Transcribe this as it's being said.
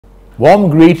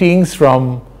Warm greetings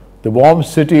from the warm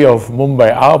city of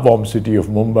Mumbai, our warm city of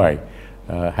Mumbai.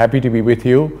 Happy to be with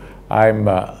you. I've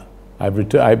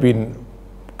been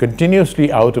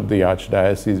continuously out of the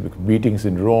Archdiocese with meetings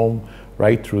in Rome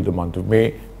right through the month of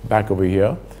May, back over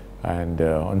here. And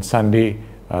on Sunday,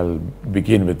 I'll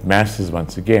begin with Masses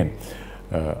once again.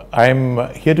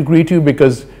 I'm here to greet you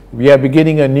because we are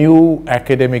beginning a new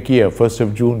academic year. 1st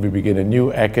of June, we begin a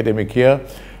new academic year,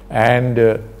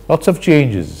 and lots of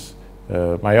changes.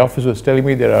 My office was telling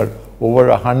me there are over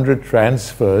 100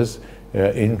 transfers,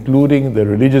 including the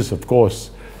religious, of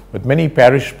course, but many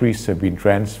parish priests have been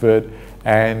transferred,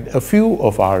 and a few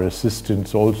of our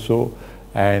assistants also,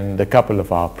 and a couple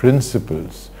of our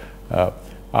principals.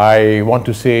 I want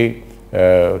to say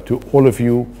to all of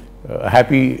you,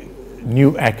 happy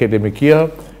new academic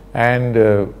year,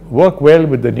 and work well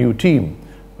with the new team.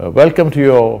 Welcome to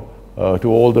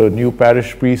all the new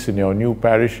parish priests in your new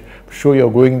parish. I'm sure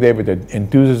you're going there with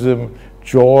enthusiasm,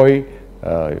 joy,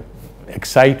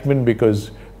 excitement,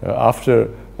 because after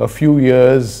a few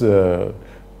years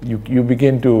you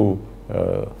begin to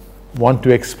want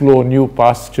to explore new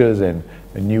pastures and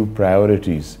new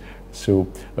priorities. So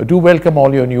do welcome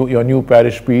all your new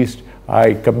parish priests.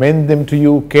 I commend them to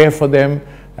you, care for them,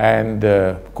 and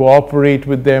cooperate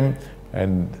with them,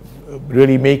 and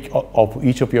really make of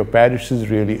each of your parishes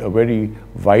really a very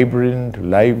vibrant,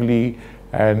 lively,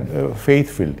 and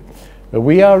faith-filled.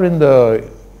 We are in the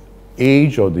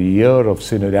age or the year of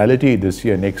synodality this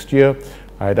year, next year.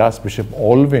 I had asked Bishop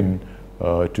Alvin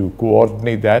to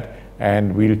coordinate that,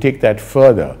 and we'll take that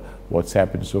further. What's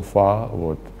happened so far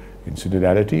in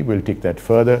synodality, we'll take that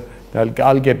further.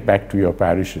 I'll get back to your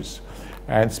parishes.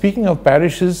 And speaking of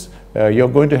parishes, you're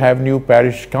going to have new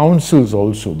parish councils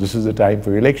also. This is the time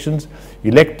for elections.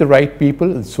 Elect the right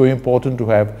people. It's so important to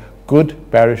have good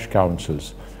parish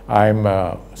councils. I'm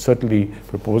certainly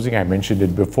proposing, I mentioned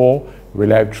it before, we'll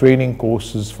have training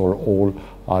courses for all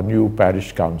our new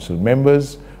parish council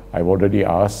members. I've already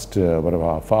asked one of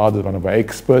our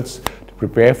experts to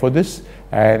prepare for this,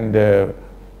 and the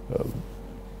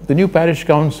new parish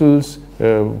councils,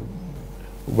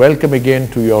 welcome again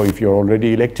to if you're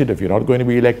already elected, if you're not going to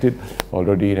be elected,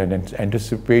 already in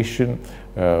anticipation,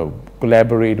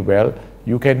 collaborate well.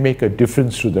 You can make a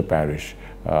difference to the parish.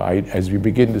 As we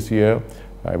begin this year,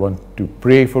 I want to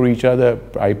pray for each other.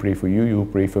 I pray for you, you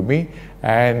pray for me,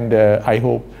 and I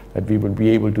hope that we will be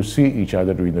able to see each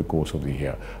other during the course of the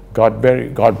year. God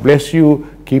bless you,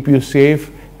 keep you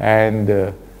safe,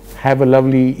 and have a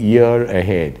lovely year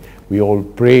ahead. We all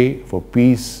pray for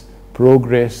peace,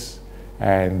 progress,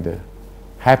 and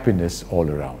happiness all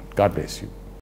around. God bless you.